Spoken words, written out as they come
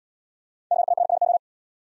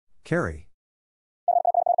Carry.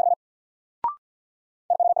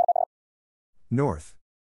 North.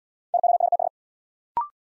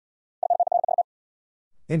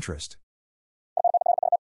 Interest.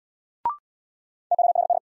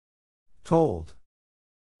 Told.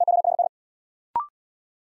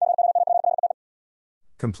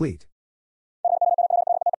 Complete.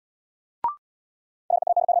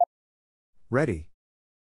 Ready.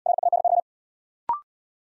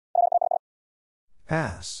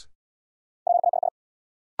 Pass.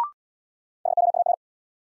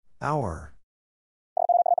 Hour.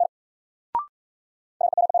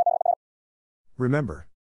 Remember.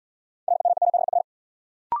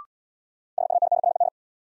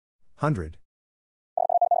 100.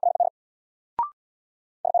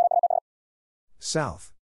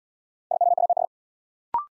 South.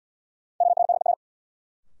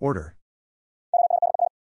 Order.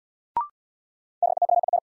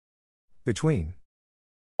 Between.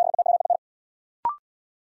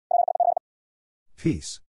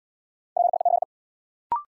 Peace.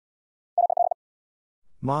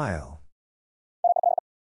 Mile.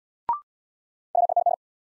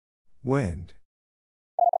 Wind.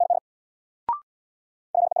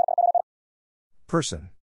 Person.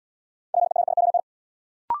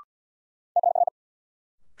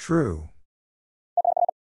 True.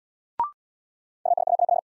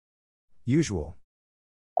 Usual.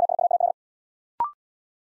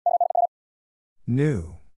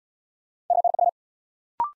 New.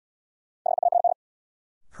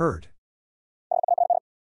 Heard.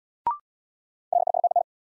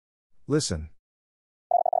 Listen.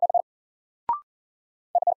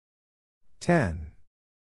 10.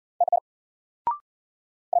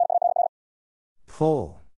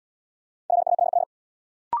 Pull.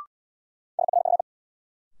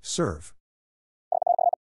 Serve.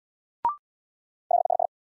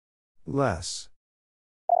 Less.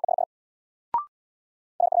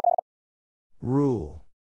 Rule.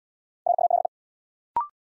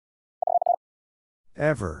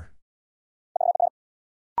 Ever.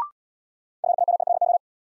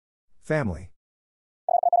 Family.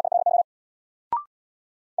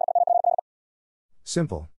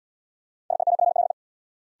 Simple.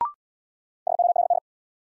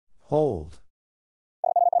 Hold.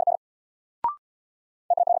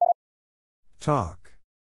 Talk.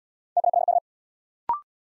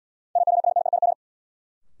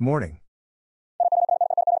 Morning.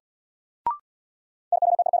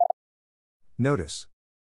 Notice.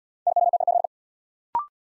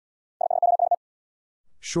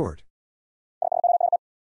 Short.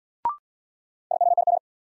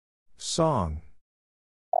 Song.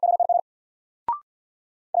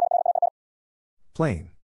 Plain.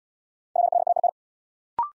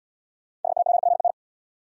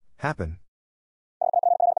 Happen.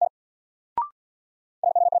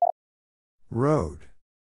 Road.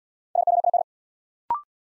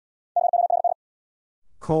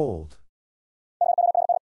 Cold.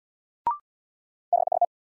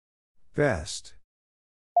 Best.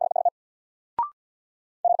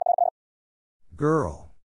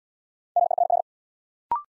 Girl.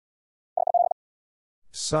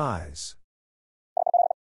 Size.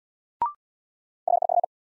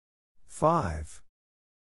 5.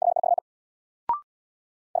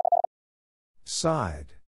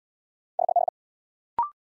 Side.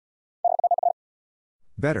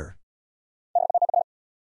 Better.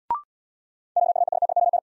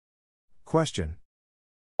 Question.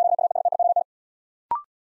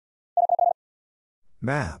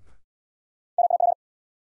 Map.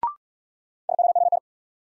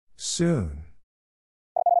 Soon.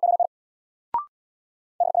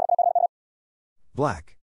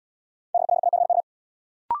 Black.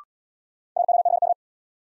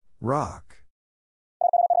 Rock.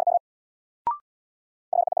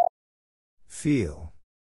 Feel.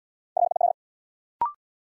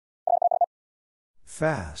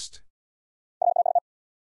 Fast.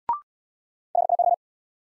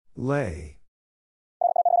 Lay.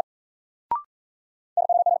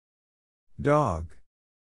 Dog.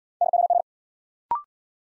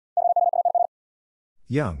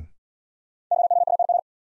 Young.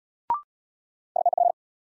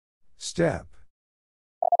 Step.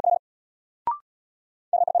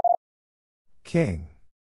 King.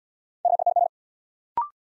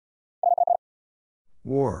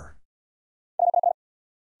 War.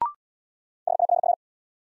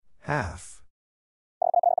 Half.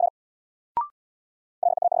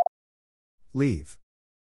 Leave.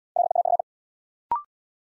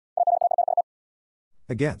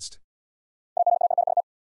 Against.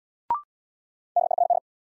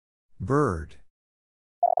 Bird.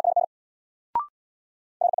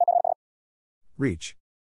 Reach.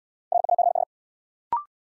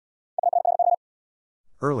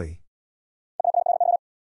 Early.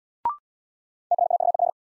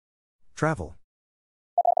 Travel.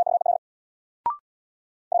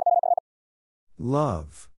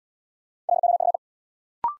 Love.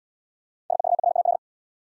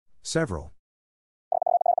 Several.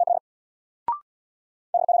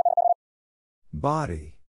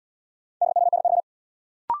 Body.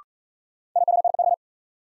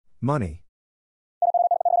 Money.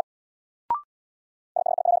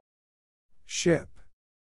 Ship.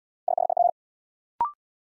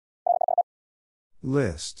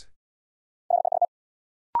 List.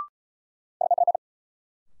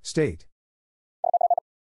 State.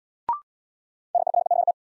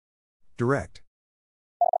 Direct.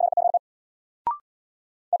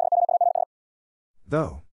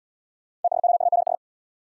 Though.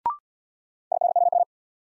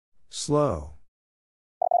 Slow.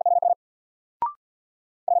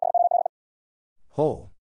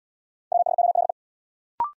 Whole.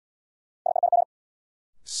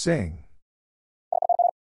 Sing.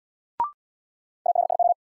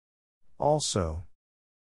 Also.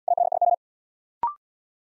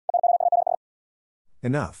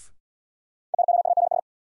 Enough.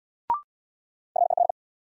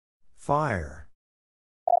 Fire.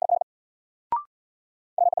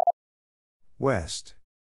 West.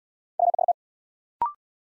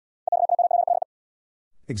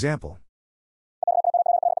 Example.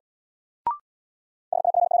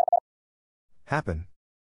 Happen.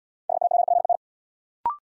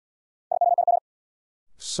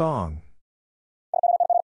 Song.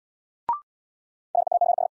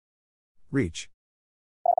 Reach.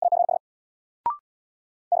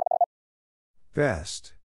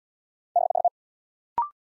 Best.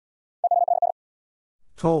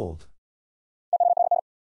 Told.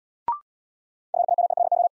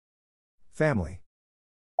 Family.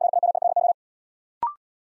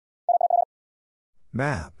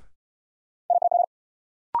 Map.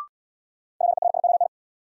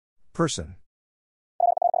 Person.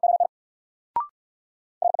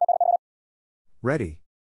 Ready.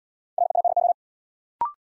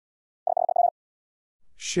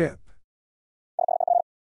 Ship.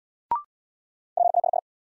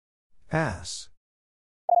 Pass.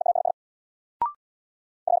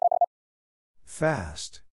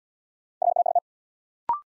 Fast.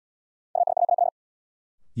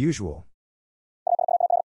 Usual.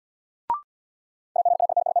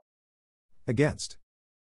 Against.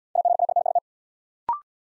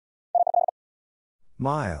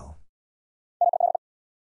 Mile.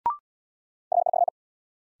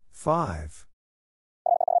 5.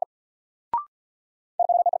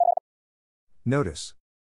 Notice.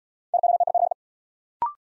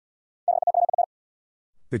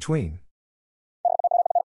 Between.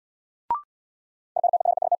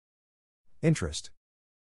 Interest.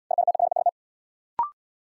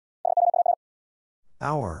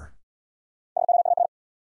 Hour.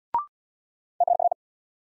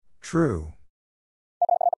 True.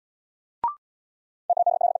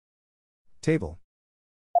 Table.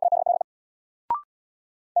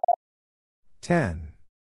 10.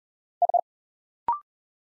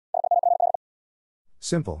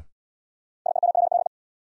 Simple.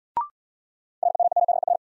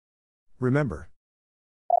 Remember.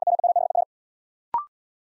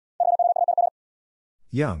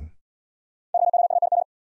 Young.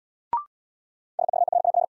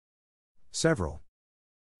 Several.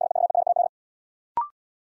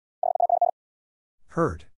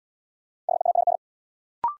 Heard.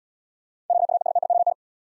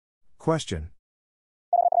 Question.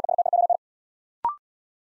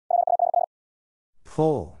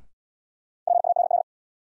 Pull.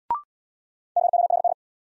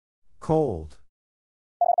 Cold.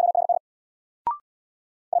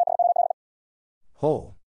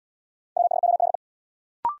 Whole.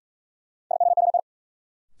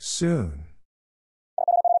 Soon.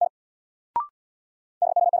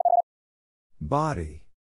 Body.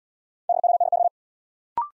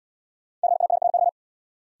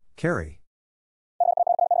 Carry.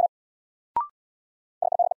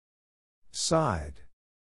 Side.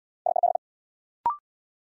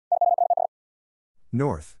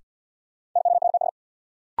 North.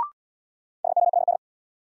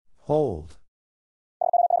 Hold.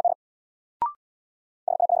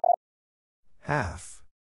 Half.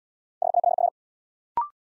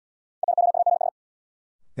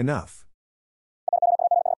 Enough.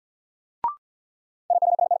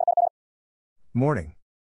 Morning.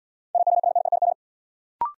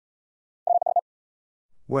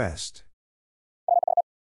 West.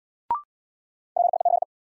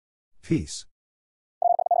 Peace.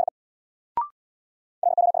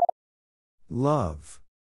 Love.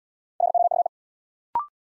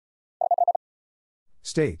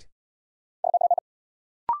 State.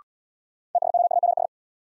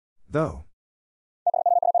 Though.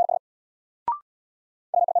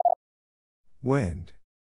 Wind.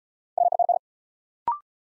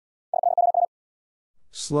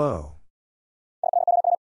 Slow.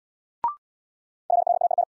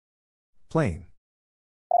 Plain.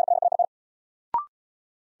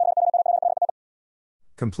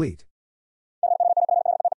 Complete.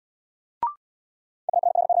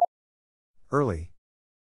 Early.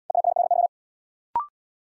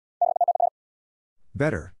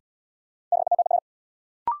 Better.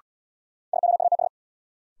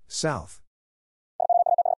 South.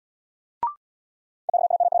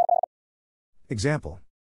 Example.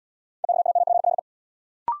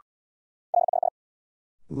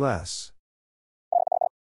 Less.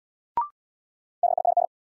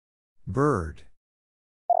 Bird.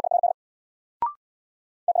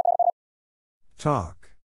 Talk.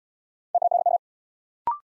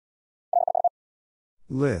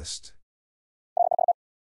 List.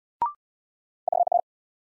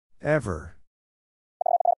 Ever.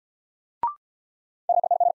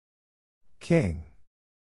 King.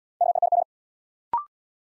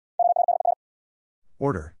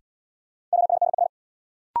 Order.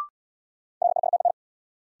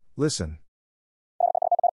 Listen.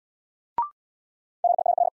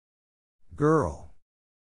 Girl.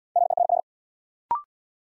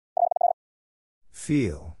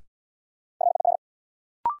 Feel.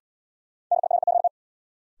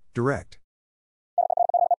 Direct.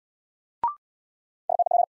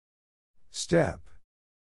 Step.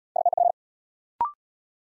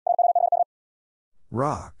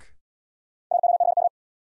 Rock.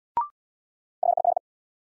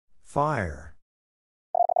 Fire.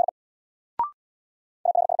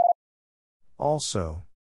 Also.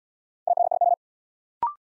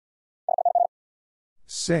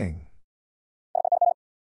 Sing.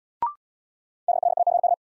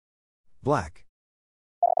 Black.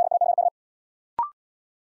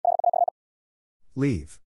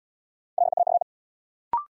 Leave.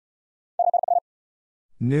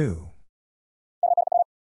 New.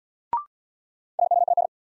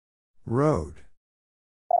 Road.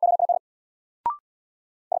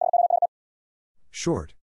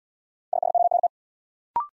 Short.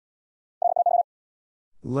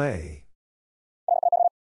 Lay.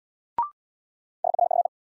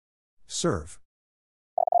 Serve.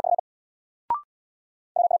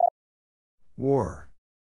 War.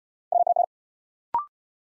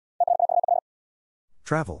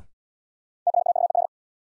 Travel.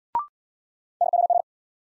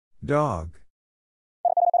 Dog.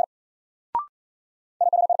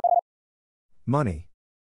 Money.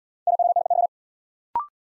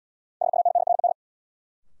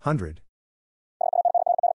 100.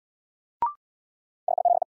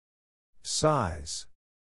 Size.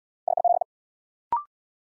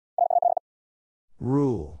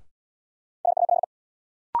 Rule.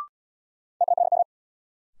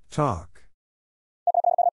 Talk.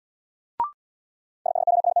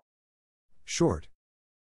 Short.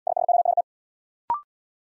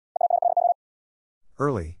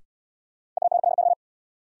 Early.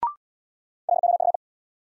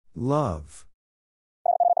 Love.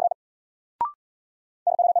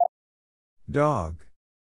 Dog.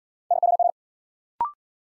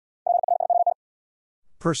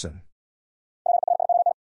 Person.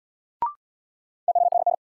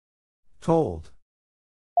 Told.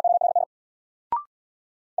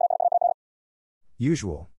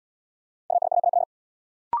 Usual.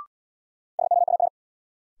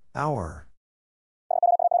 Hour.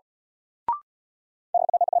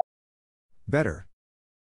 Better.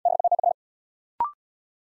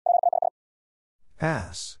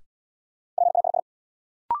 Pass.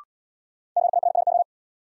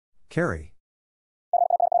 Carry.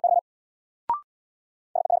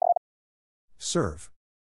 Serve.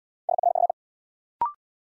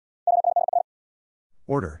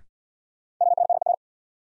 Order.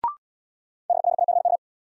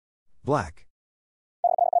 Black.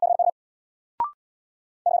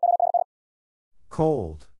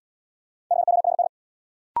 Cold.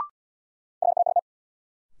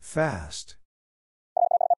 Fast.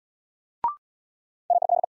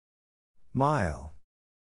 Mile.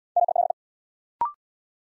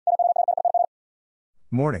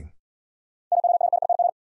 Morning.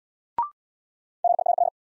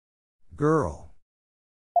 Girl.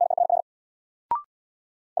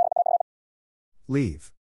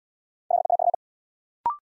 Leave.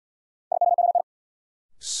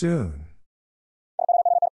 Soon.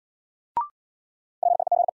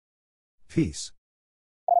 Peace.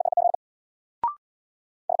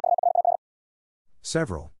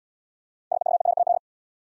 Several.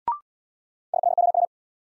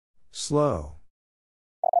 Slow.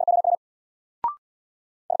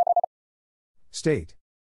 State.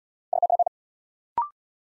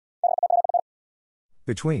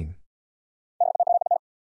 Between.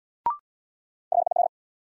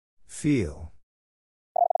 Feel.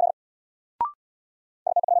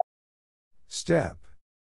 Step.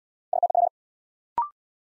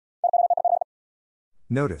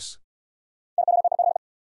 Notice.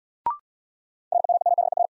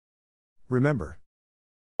 Remember.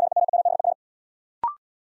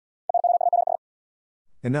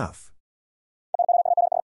 Enough.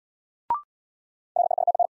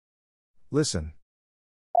 Listen.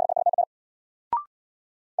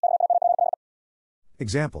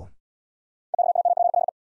 Example.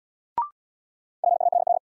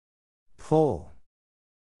 Pull.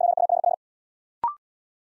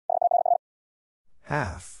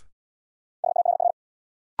 Half.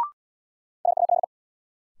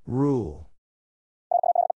 Rule.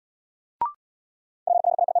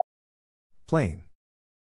 Plain.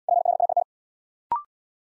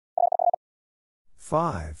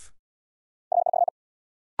 5.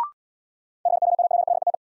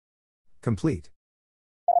 Complete.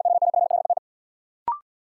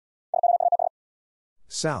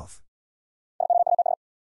 South.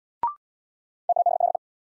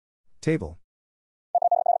 Table.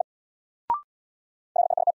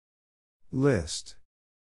 List.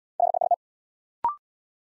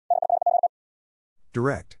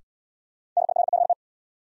 Direct.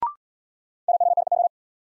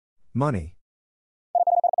 Money.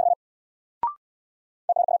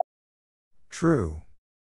 True.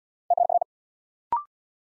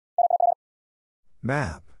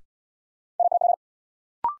 Map.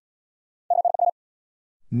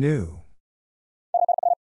 New.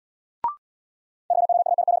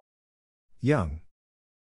 Young.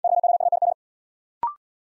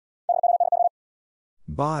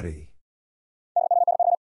 Body.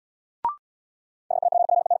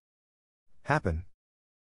 Happen.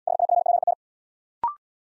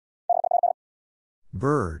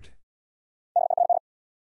 Bird.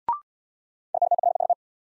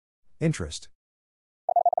 Interest.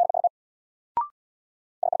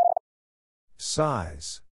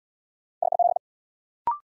 Size.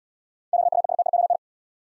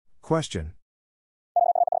 Question.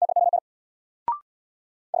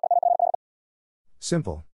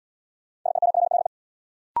 Simple.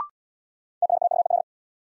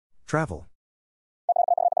 Travel.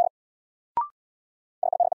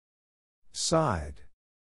 Side.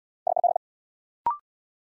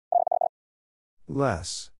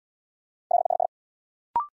 Less.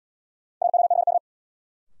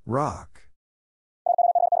 Rock.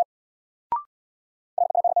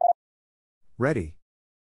 Ready.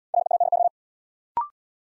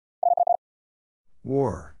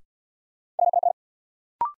 War.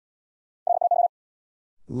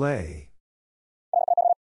 Lay.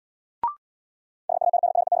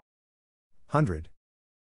 100.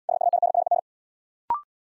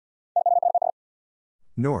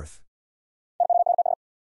 North.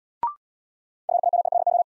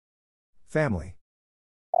 Family.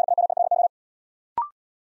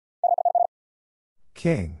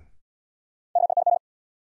 King.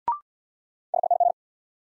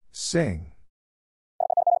 Sing.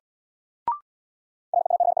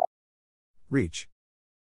 Reach.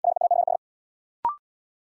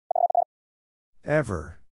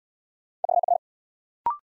 Ever.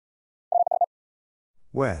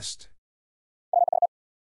 West.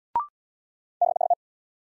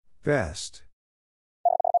 Best.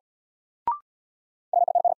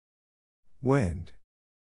 Wind.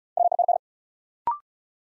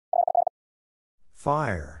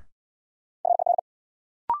 Fire.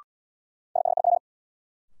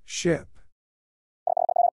 Ship.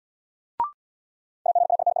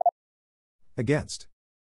 Against.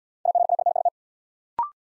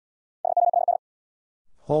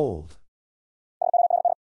 Hold.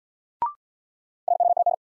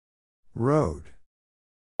 Road.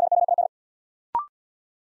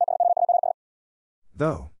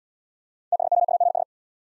 Though.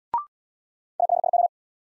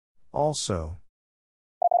 Also.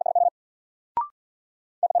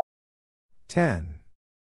 10.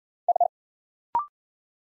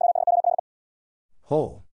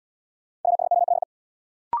 Whole.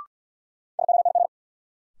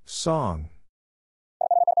 Song.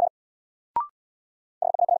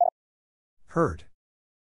 Hurt.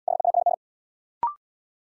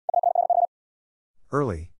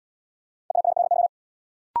 Early.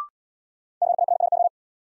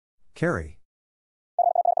 Carry.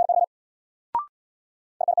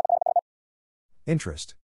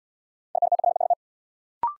 Interest.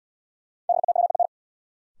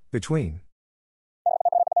 Between.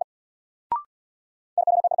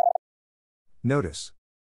 Notice.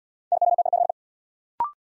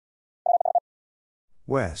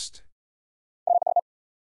 West.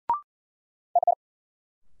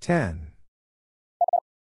 10.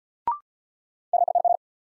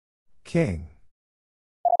 King.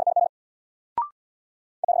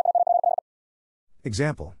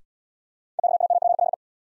 Example.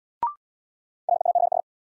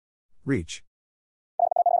 Reach.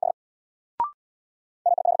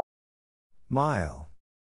 Mile.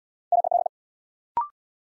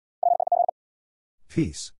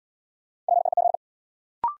 Piece.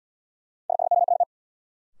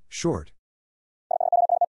 Short.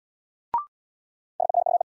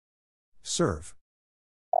 Serve.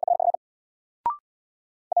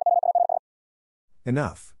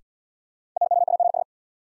 Enough.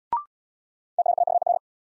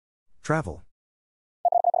 Travel.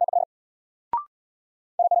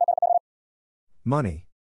 Money.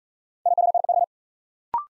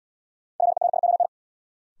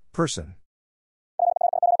 Person.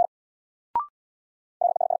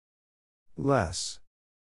 Less.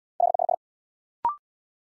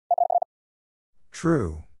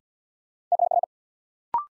 True.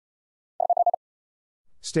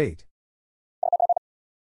 State.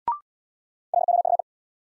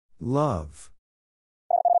 Love.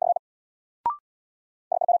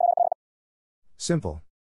 Simple.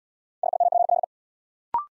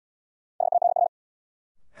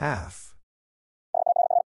 Half.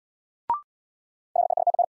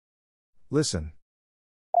 Listen.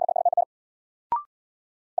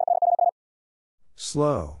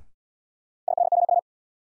 Slow.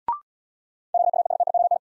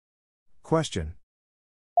 Question.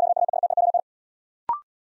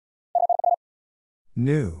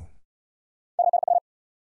 New.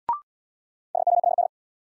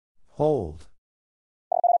 Hold.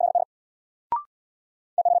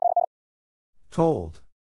 Told.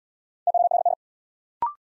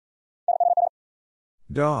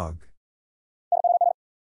 Dog.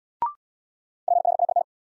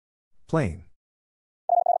 Plain.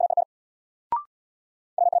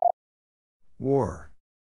 War.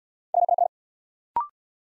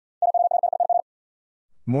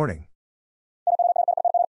 Morning.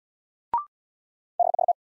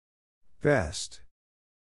 Best.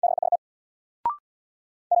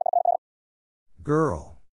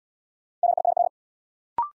 Girl.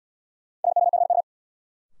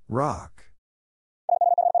 Rock.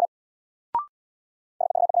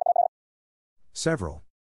 Several.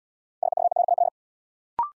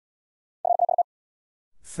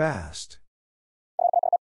 Fast.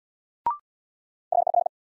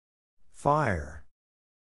 Fire.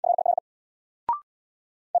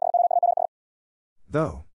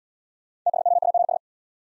 Though.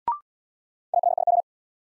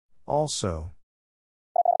 Also.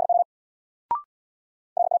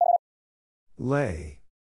 Lay.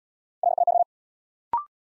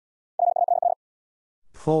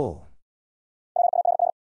 Pull.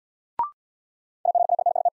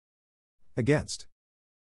 Against.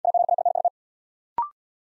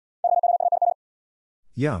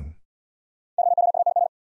 Young.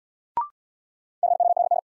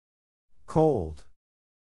 Cold.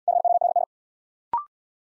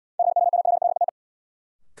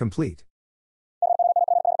 Complete.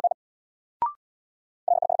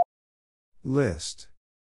 List.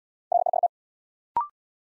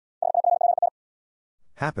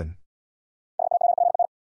 Happen.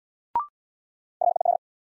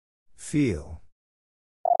 Feel.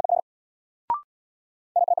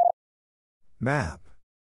 Map.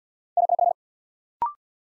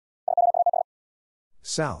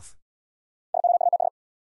 South.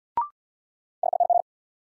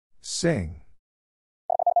 Sing.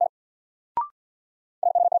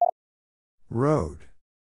 Road.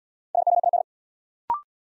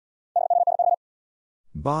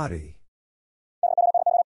 Body.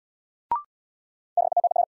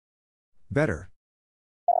 Better.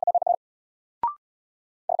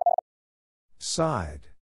 Side.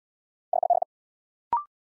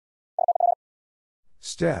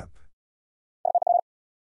 Step.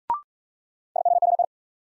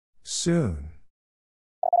 Soon.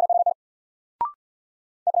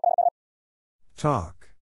 Talk.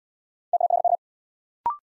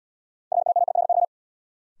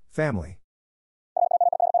 Family.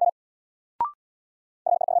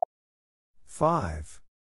 5.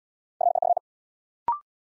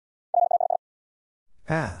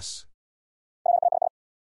 Pass.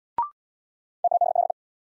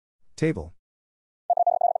 Table.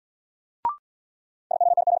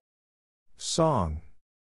 Song.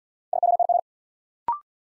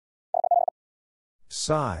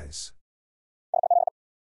 Size.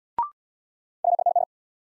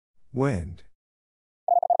 Wind.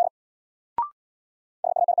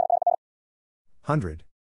 100.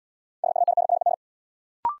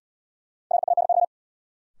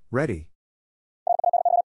 Ready.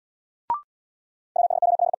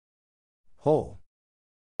 Whole.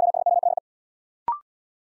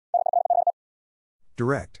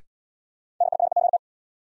 Direct.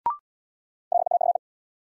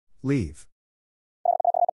 Leave.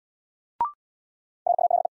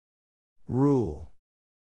 Rule.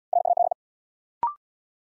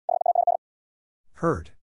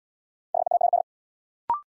 Hurt.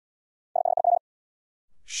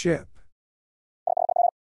 Ship.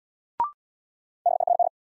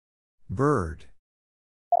 Bird.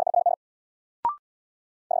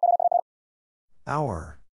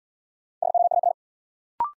 Hour.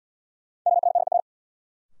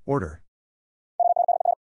 Order.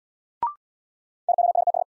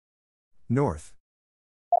 North.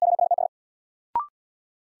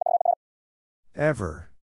 Ever.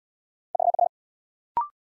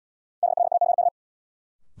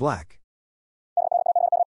 Black.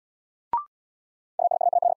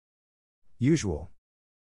 Usual.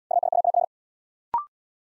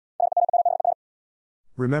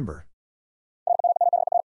 Remember.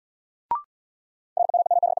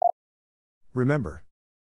 Remember.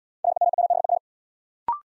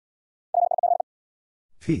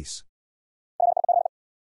 Peace.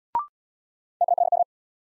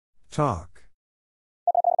 Talk.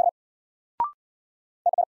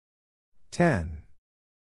 10.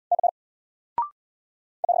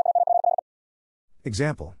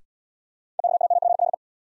 Example.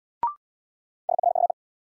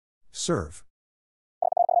 Serve.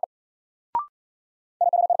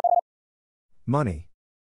 Money.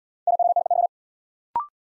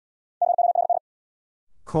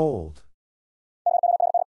 Cold.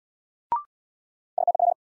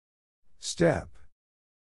 Step.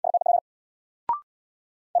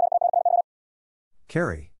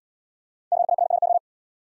 Carry.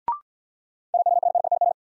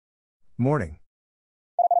 Morning.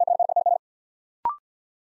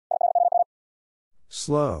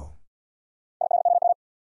 Slow.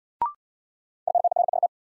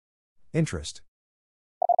 Interest.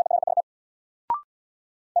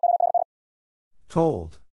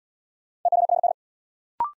 Told.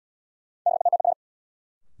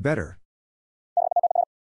 Better.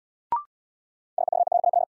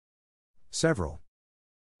 Several.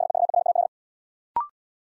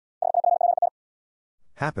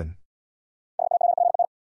 Happen.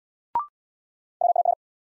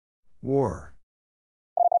 War.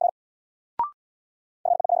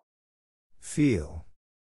 Feel.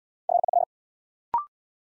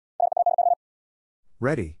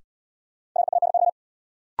 Ready.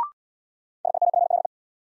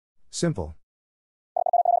 Simple.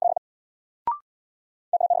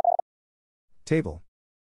 Table.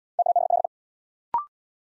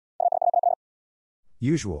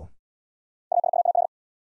 Usual.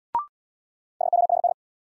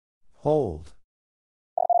 Hold.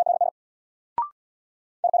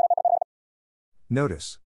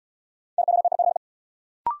 Notice.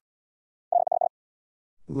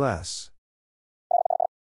 Less.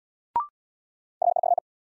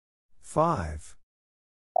 5.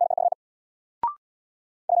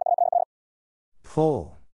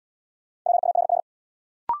 Pull.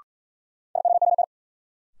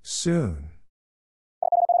 Soon.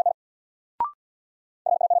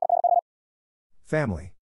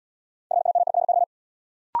 Family.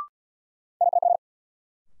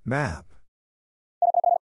 Map.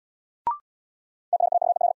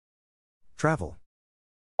 Travel.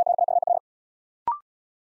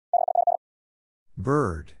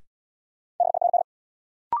 Bird.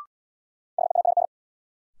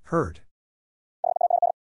 Hurt.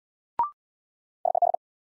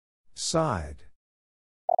 Side.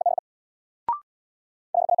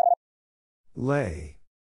 Lay.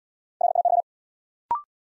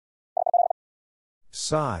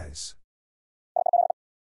 Size.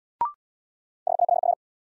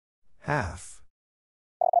 Half.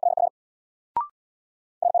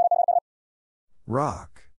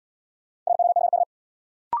 Rock.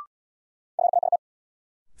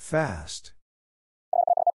 Fast.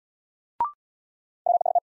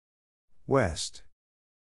 West.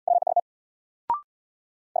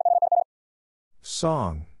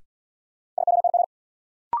 Song.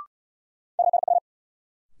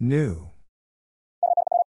 New.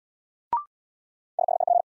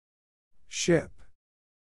 Ship.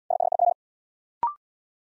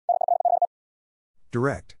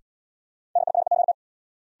 Direct.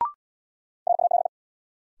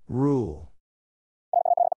 Rule.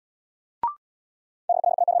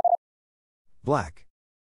 Black.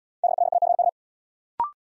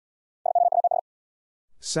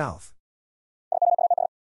 South.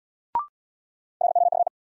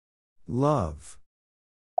 Love.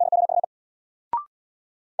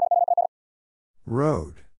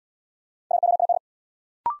 Road.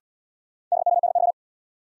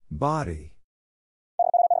 Body.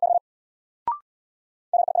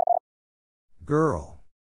 Girl.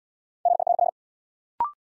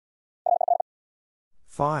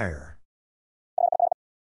 Fire.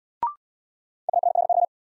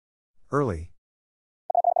 Early.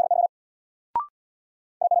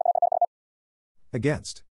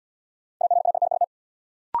 Against.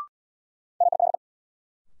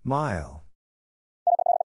 Mile.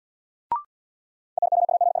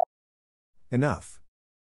 Enough.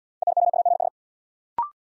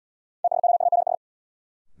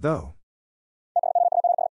 Though.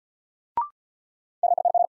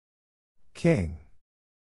 King.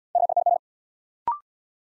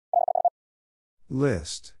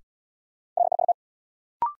 List.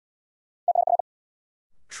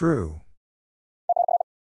 True.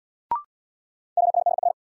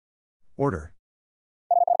 Order.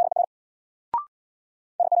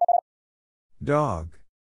 Dog.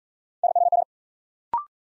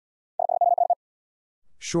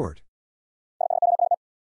 Short.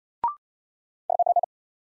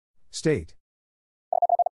 State.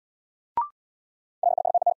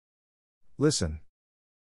 Listen.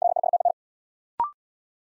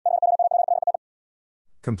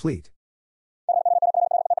 Complete.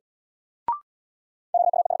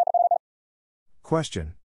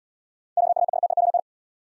 Question.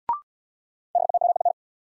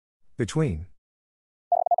 Between.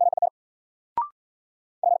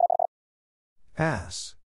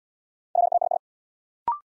 Pass.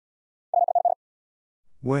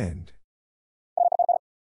 Wind.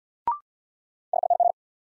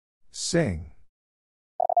 Sing.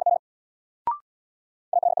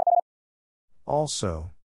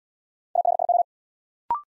 Also.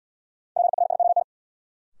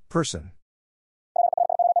 Person.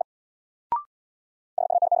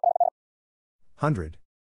 100.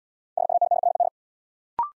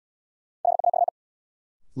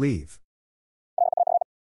 Leave.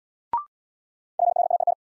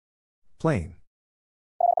 Plain.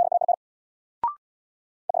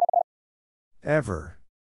 Ever.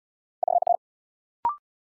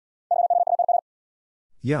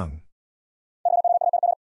 Young.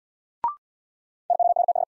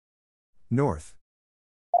 North.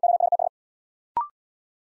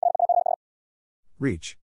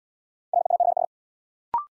 Reach.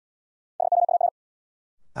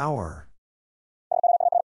 Hour.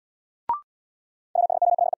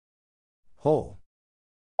 Whole.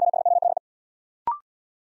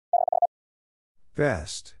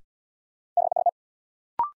 Best.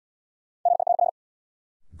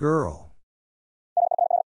 Girl.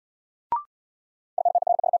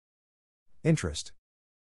 Interest.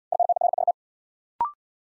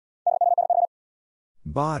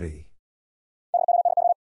 Body.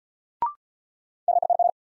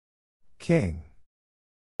 King.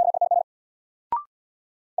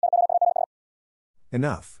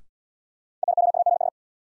 Enough.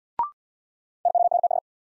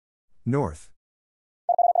 North.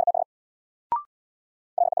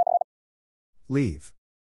 Leave.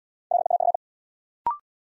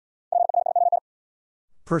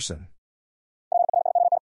 Person.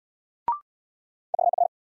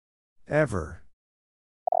 Ever.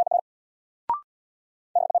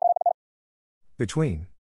 Between.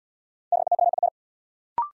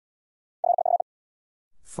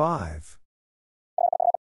 5.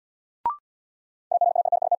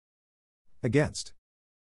 Against.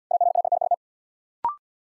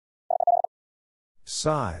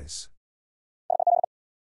 Size.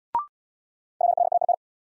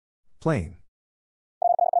 Plain.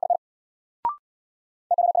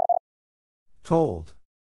 Told.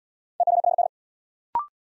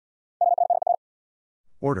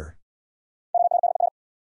 Order.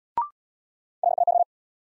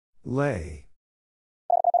 Lay.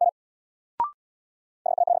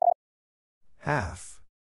 Half.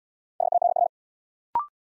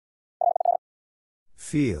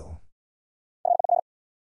 Feel.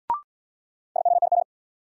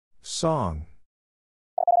 Song.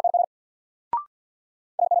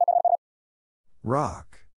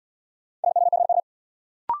 Rock.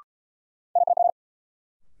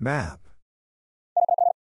 Map.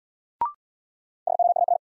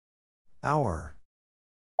 Hour.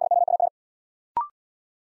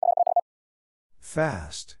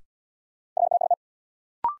 Fast.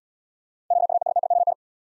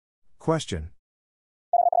 Question.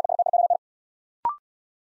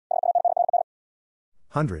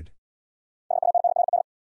 100.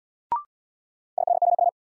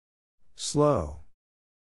 Slow.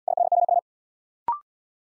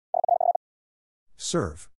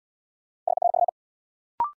 Serve.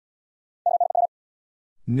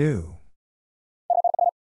 New.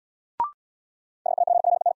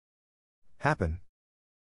 Happen.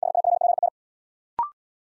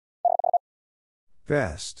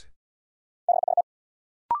 Best.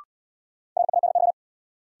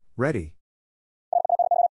 Ready.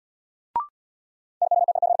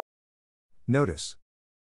 Notice.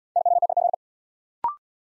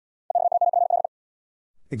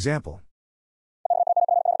 Example.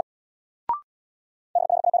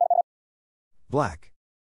 Black.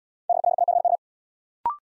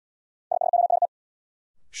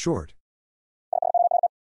 Short.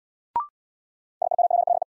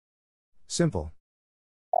 Simple.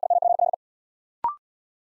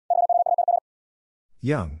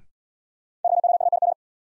 Young.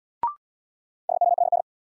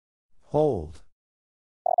 Hold.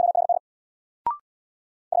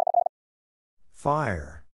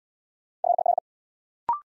 Fire.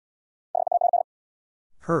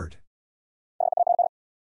 Hurt.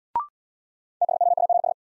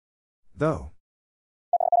 Though.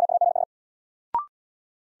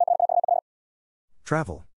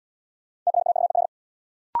 Travel.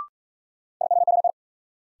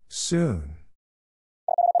 Soon.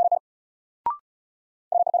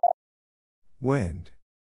 Wind.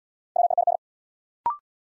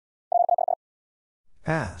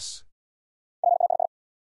 Pass.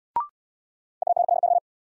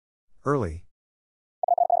 Early.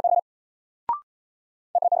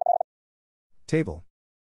 Table.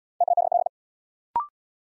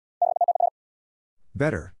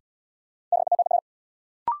 Better.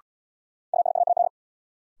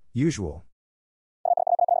 Usual.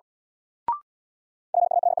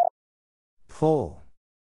 Pull.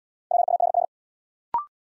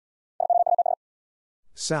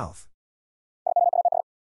 South.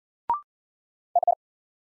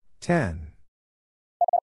 10.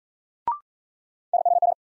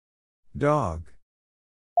 Dog.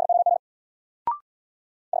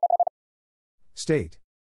 State.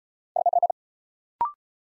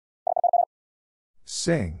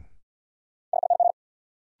 Sing.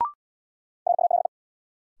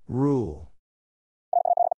 Rule.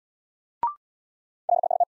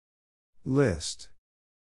 List.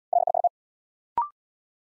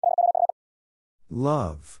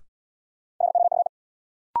 Love.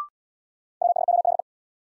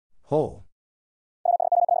 Whole.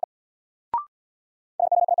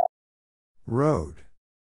 Road.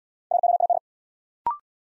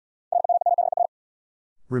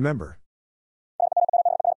 Remember.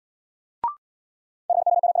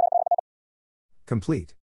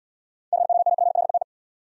 Complete.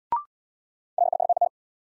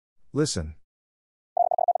 Listen.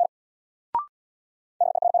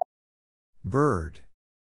 Bird.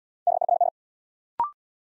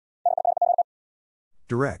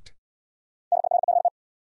 Direct.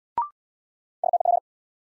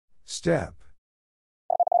 Step.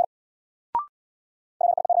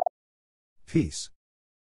 Peace.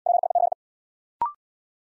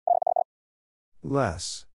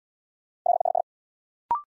 Less.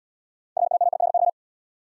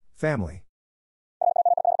 Family.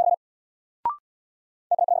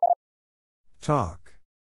 Talk.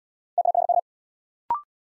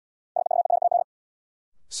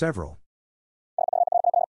 Several.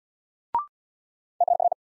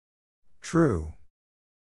 True.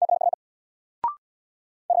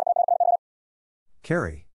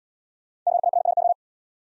 Carry.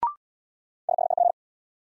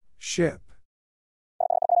 Ship.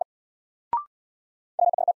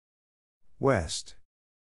 West.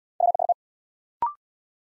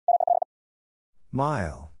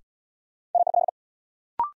 Mile.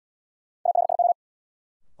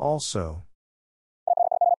 Also.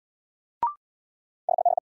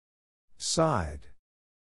 Side.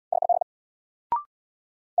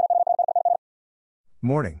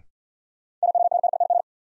 Morning.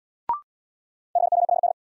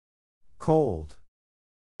 Cold.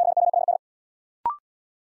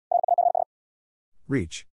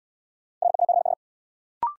 Reach.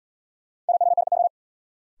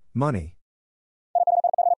 Money.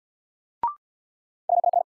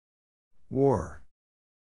 War.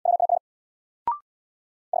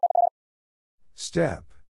 Step.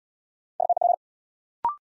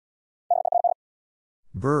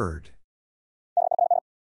 Bird.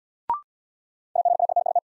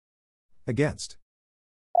 Against.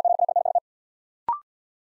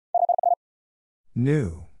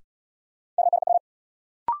 New.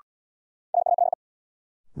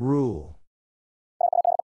 Rule.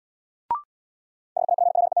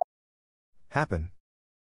 Happen.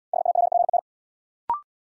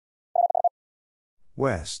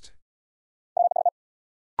 West.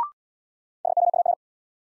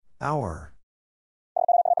 Hour.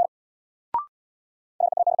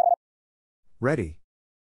 Ready.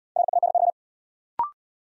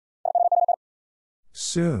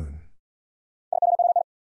 Soon.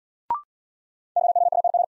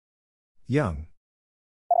 Young.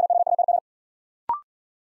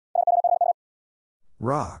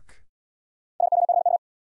 Rock.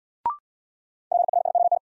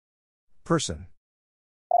 Person.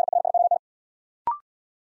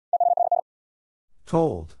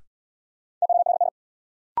 Told.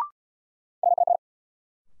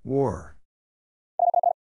 War.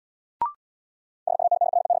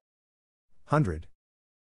 100.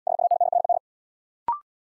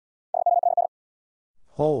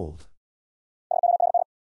 Hold.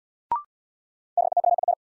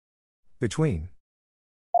 Between.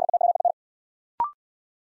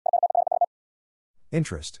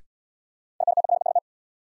 Interest.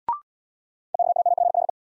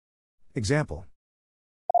 Example.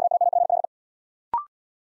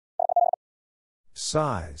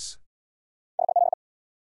 Size.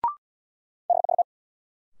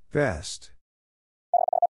 Best.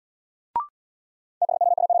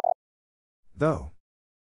 Though.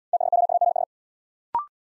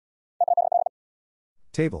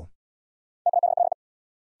 Table.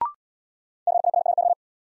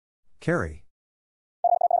 Carry.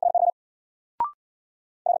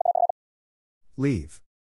 Leave.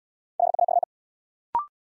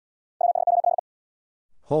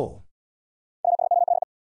 Whole.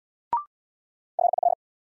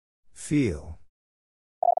 Feel.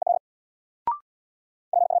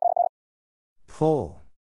 Pull.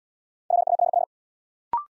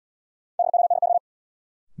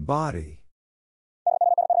 Body.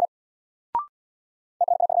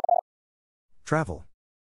 Travel.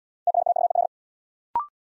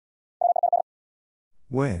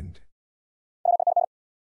 Wind.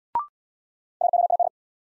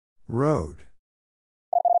 Road.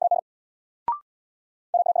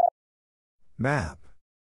 Map.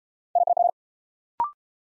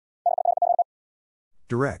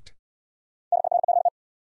 Direct.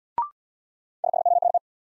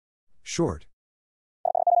 Short.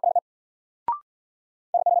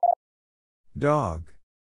 Dog.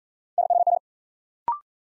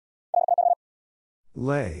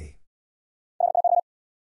 Lay.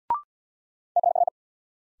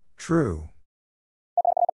 True.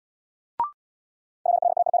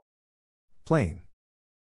 Plain.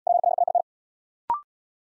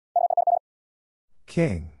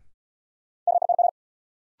 King.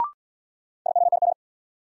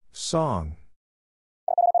 Song.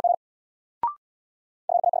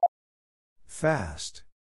 Fast.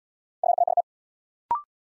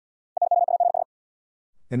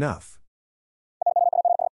 Enough.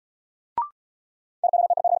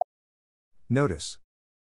 Notice.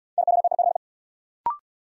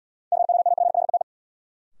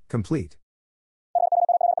 Complete.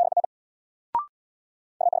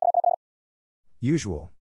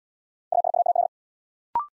 Usual.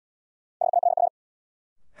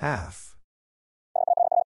 Half.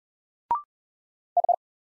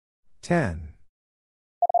 10.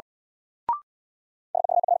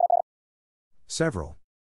 Several.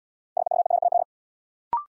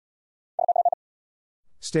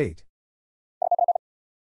 State.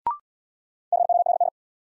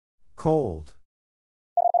 Cold.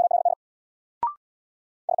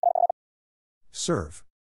 Serve.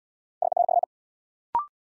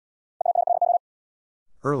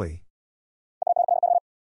 Early.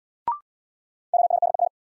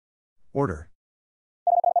 Order.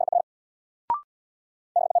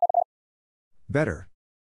 Better.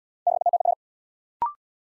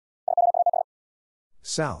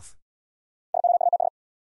 South.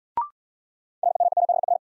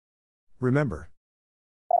 Remember.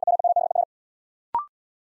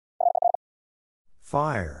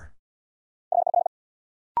 Fire.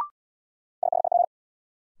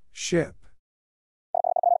 Ship.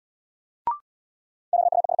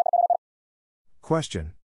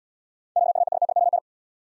 Question.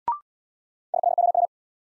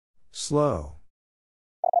 Slow.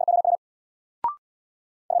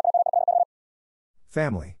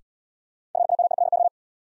 Family.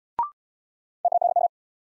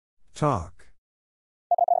 Talk.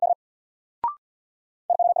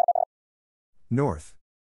 North.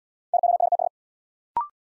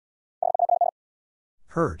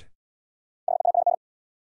 Hurt.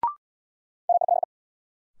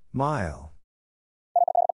 Mile.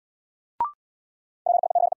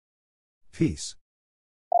 Peace.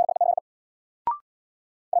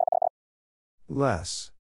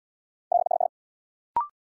 Less.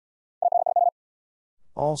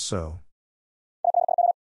 Also.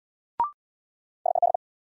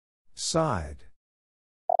 Side.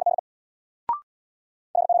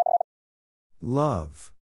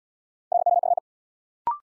 Love.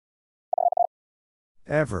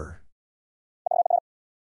 Ever.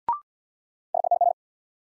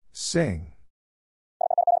 Sing.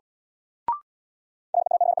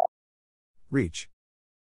 Reach.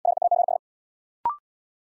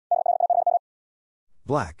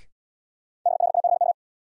 Black.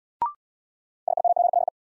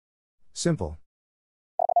 Simple.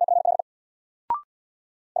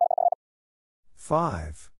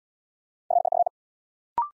 5.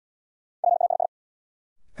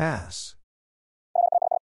 Ass.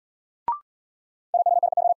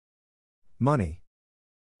 Money.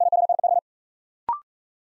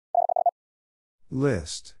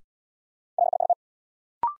 List.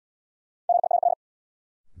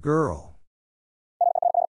 Girl.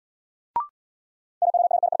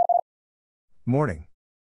 Morning.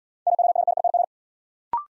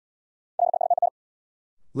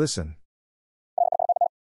 Listen.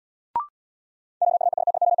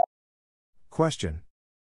 Question.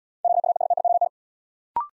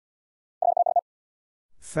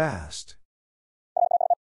 Fast.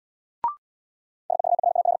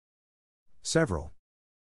 Several.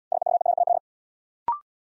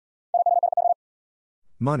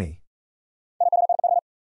 Money.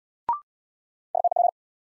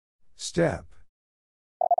 Step.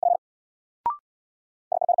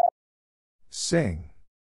 Sing.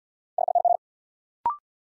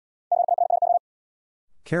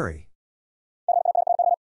 Carry.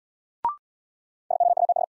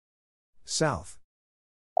 South.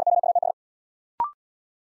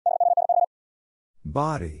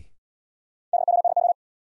 Body.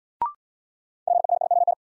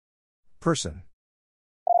 Person.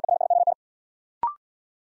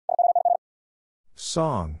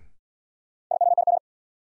 Song.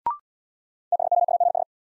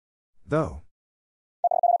 Though.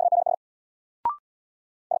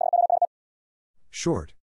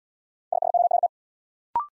 Short.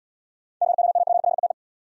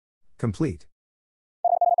 Complete.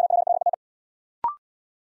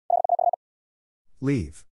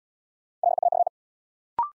 Leave.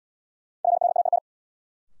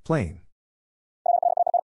 Plain.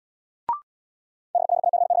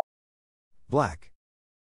 Black.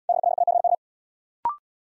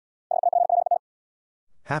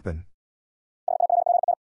 Happen.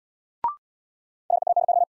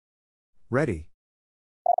 Ready.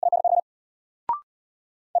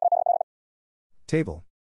 Table.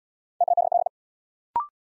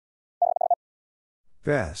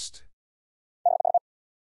 Best.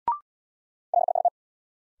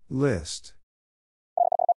 List.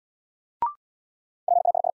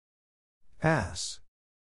 Pass.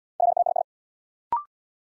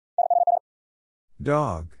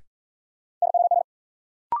 Dog.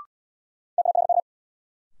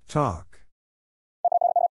 Talk.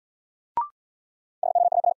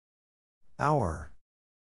 Hour.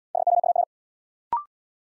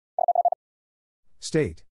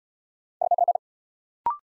 State.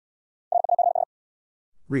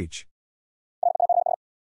 Reach.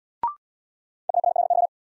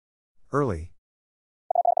 Early.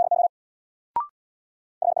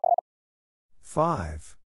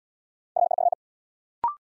 5.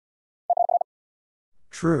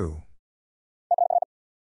 True.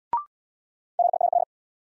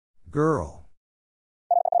 Girl.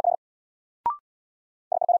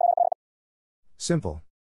 Simple.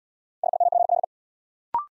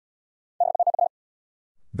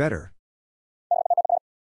 Better.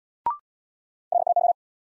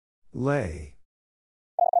 Lay.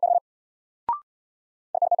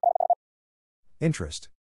 Interest.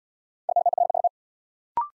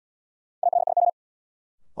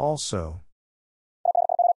 Also.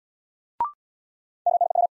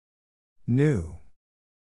 New.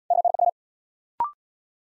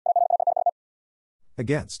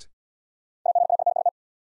 Against.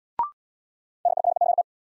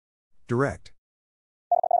 Direct.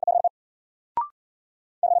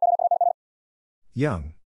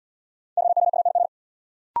 Young.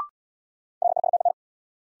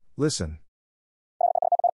 Listen.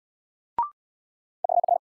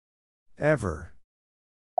 Ever.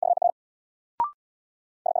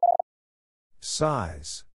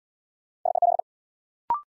 Size.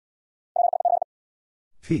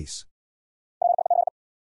 Peace.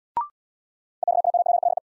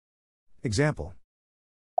 Example.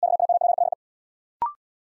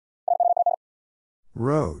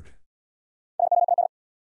 Road.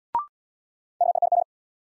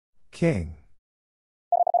 King.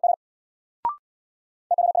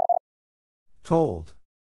 Told.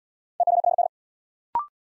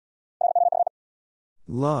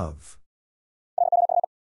 Love.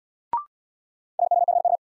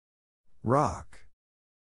 Rock.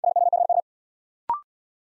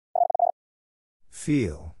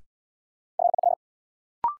 Feel.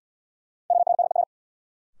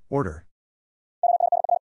 Order.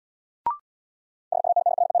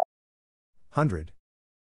 100.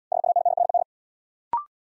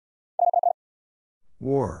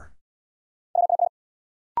 War.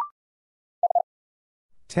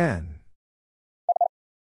 10.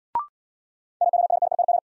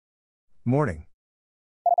 Morning.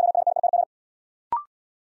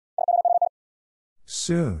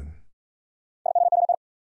 Soon.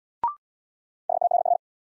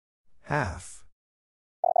 Half.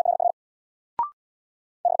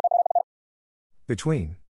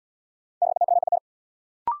 Between.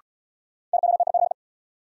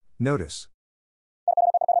 Notice.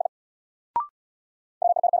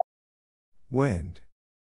 Wind.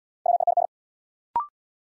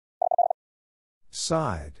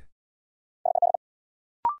 Side.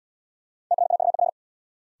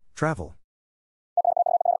 Travel.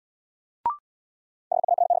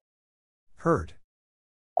 Hurt.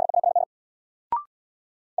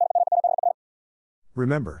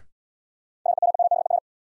 Remember.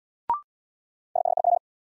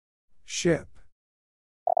 Ship.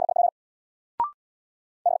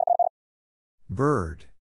 Bird.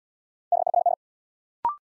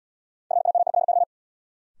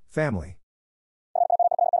 Family.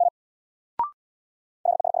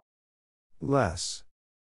 Less.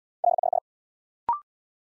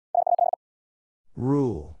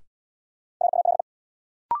 Rule.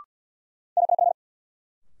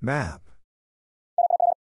 Map.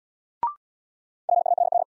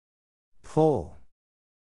 Pull.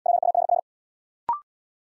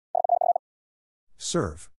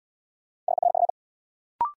 Serve.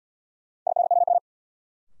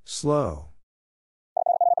 Slow.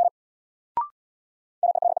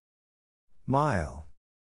 Mile.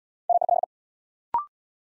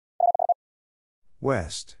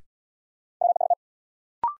 West.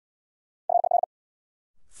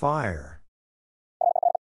 Fire.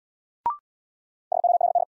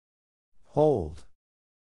 Hold.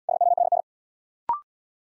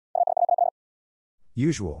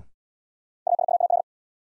 Usual.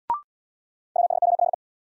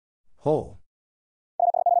 Whole.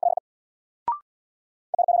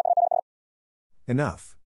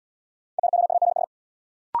 Enough.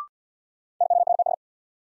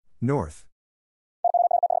 North.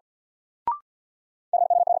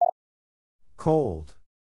 Cold.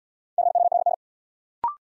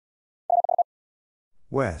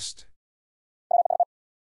 West.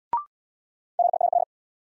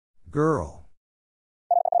 Girl.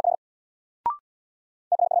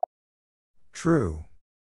 True.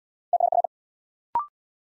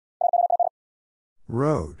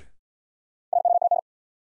 Road.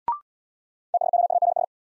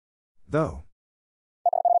 Though.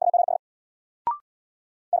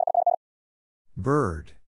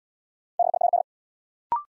 Bird.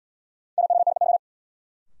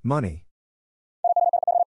 Money.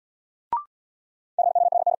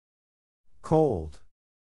 Cold.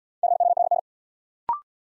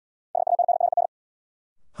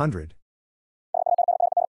 100.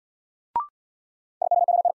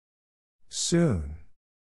 Soon.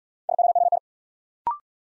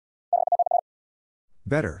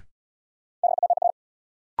 Better.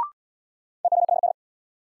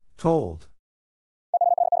 Told.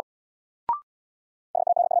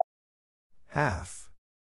 Half.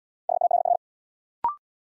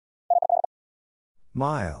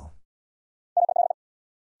 Mile.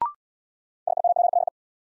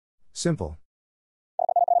 Simple.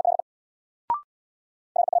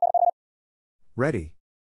 Ready.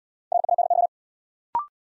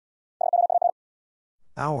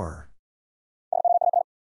 Hour.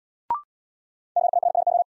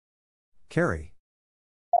 Carry.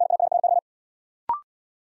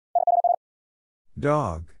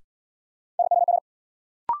 Dog.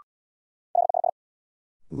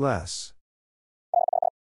 Less.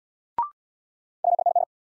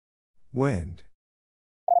 Wind.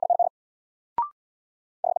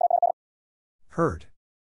 Hurt.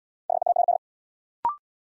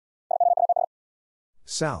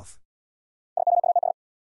 South.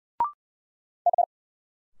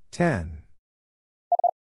 10.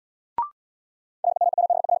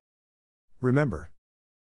 Remember.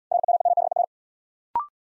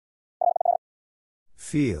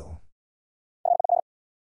 Feel.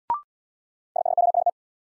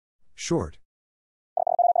 Short.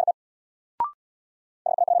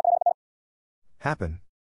 Happen.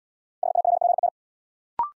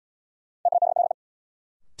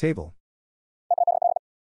 Table.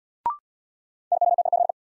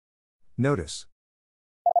 Notice.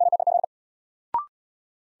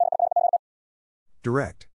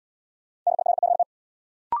 Direct.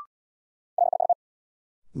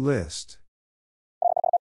 List.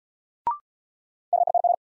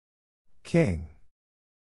 King.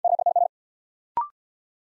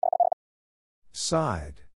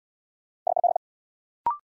 Side.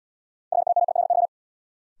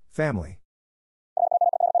 Family.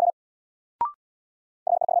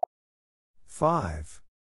 5.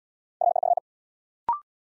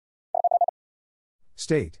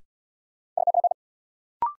 State.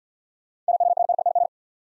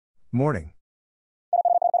 Morning.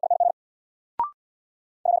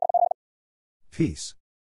 Peace.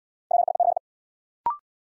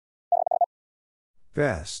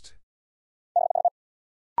 Best.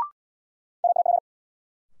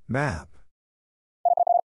 Map.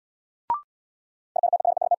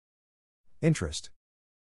 Interest.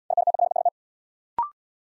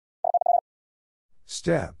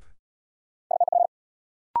 Step.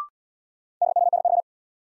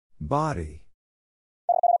 Body.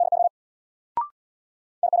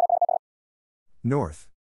 North.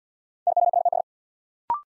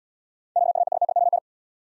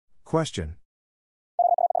 Question.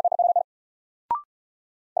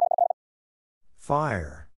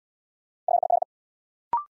 Fire.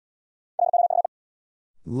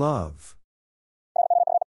 Love.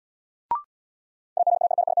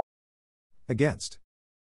 Against.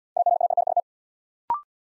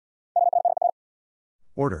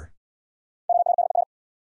 Order.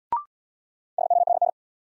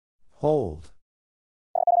 Hold.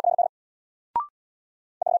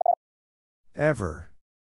 Ever.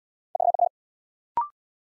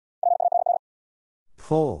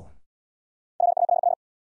 Pull.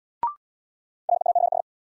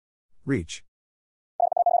 Reach.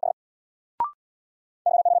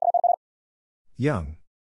 Young.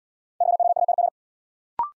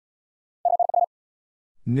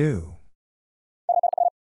 New.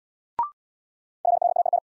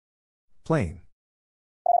 Plain.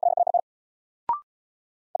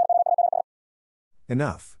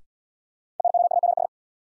 Enough.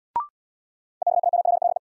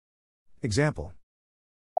 Example.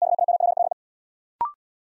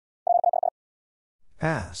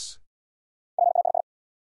 Pass.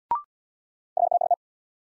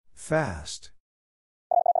 Fast.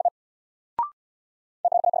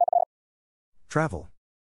 Travel.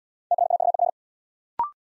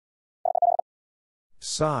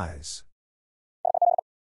 Size.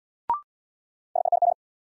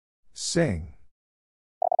 Sing.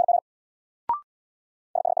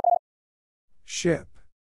 Ship.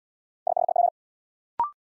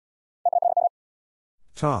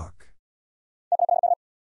 Talk.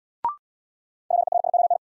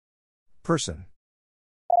 Person.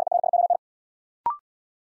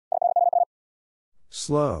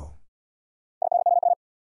 Slow.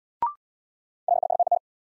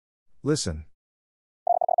 Listen.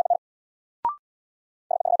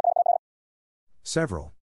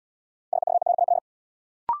 Several.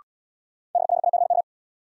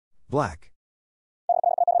 Black.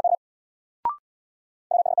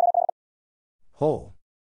 Whole.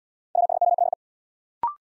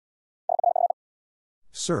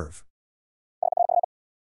 Serve.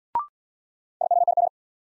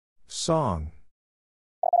 Song.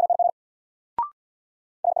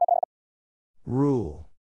 Rule.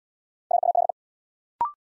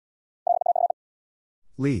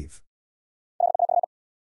 Leave.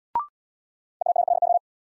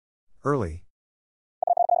 Early.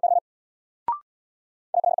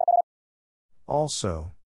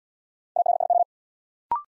 Also.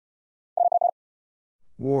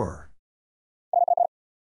 War.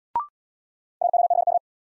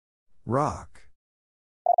 Rock.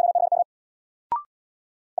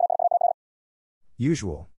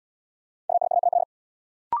 Usual.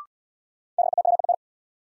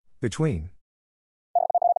 Between.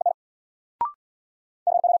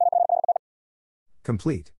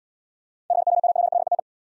 Complete.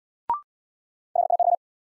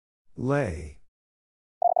 Lay.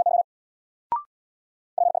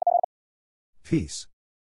 Peace.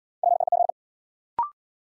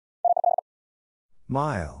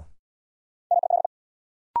 Mile.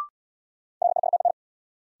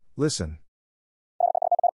 Listen.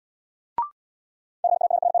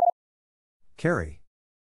 Carry.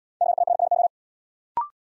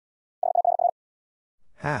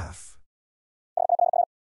 Half.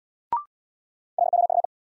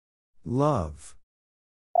 Love.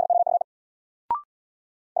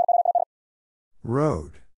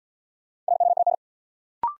 Road.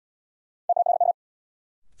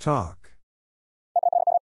 Talk.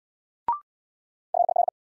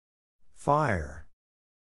 Fire.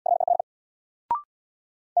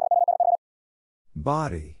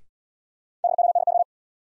 Body.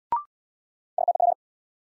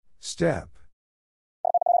 Step.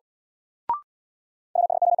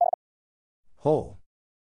 Whole.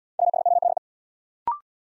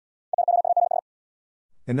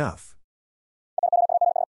 Enough.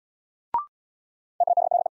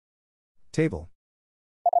 Table.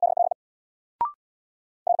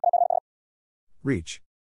 Reach.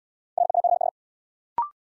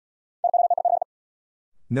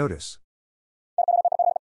 Notice.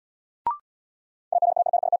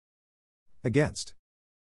 Against.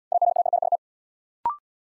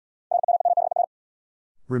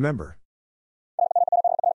 Remember.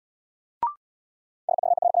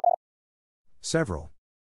 Several.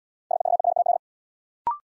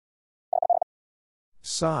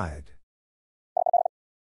 Side.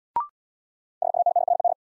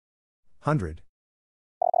 100.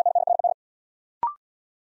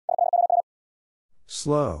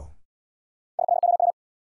 Slow.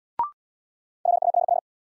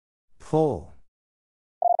 Pull.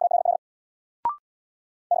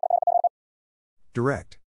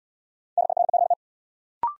 Direct.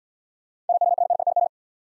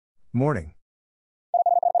 Morning.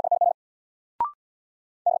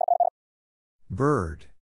 Bird.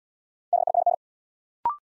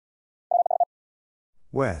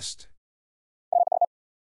 West.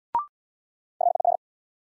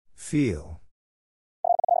 Feel.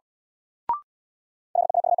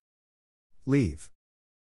 Leave.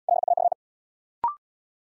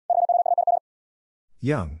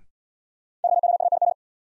 Young.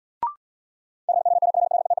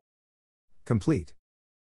 Complete.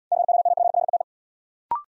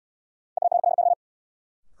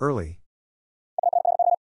 Early.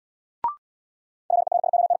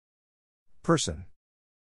 Person.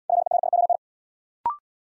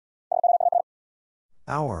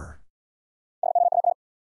 Hour.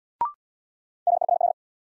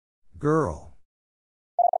 Girl.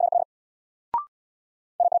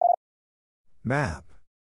 Map.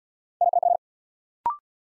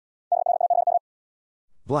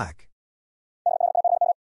 Black.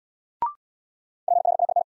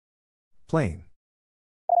 Plain.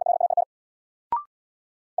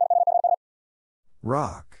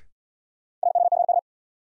 Rock.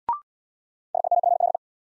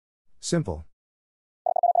 Simple.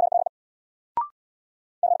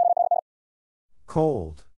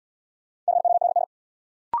 Cold.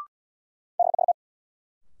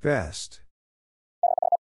 Best.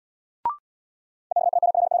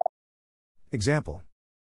 Example.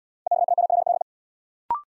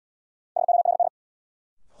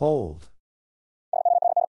 Hold.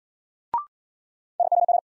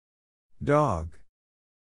 Dog.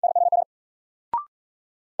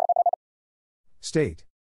 State.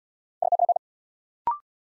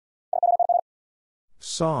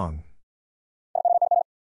 Song.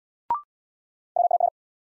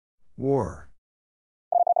 War.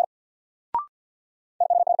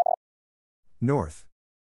 North.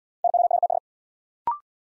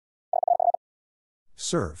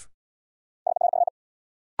 Serve.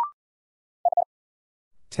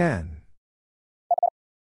 10.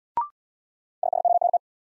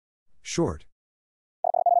 Short.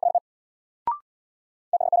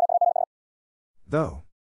 Though.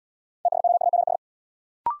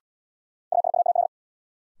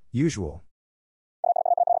 Usual.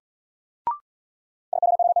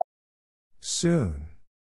 Soon.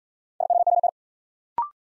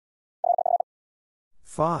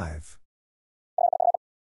 5.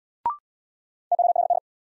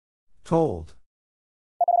 Told.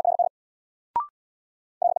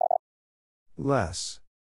 Less.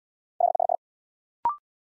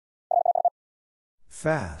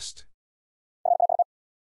 Fast.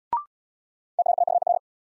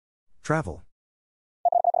 Travel.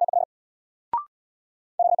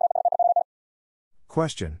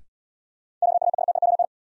 Question.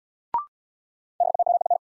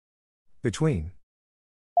 Between.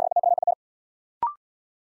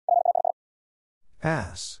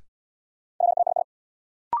 Pass.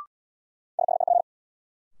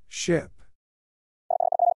 Ship.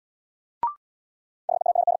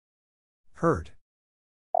 Hurt.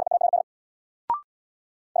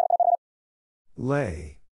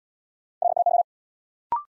 Lay.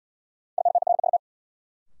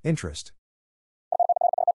 Interest.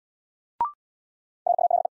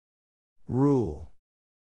 Rule.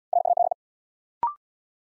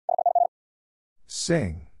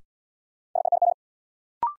 Sing.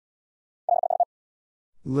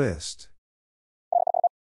 List.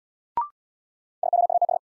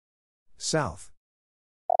 South.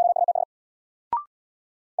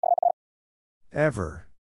 Ever.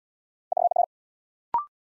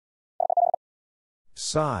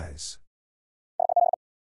 Size.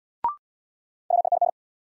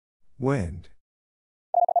 Wind.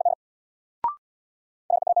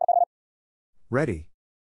 Ready.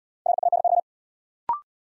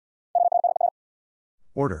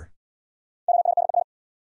 Order.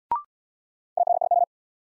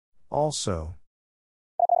 Also.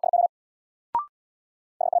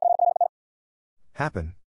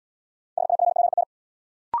 Happen.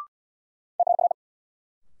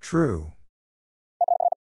 True.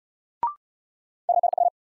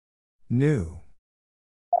 New.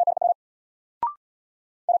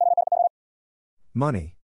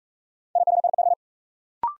 Money.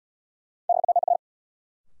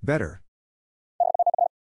 Better.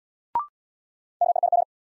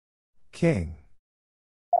 King.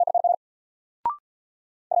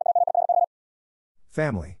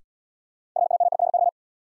 Family.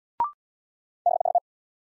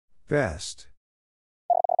 Best.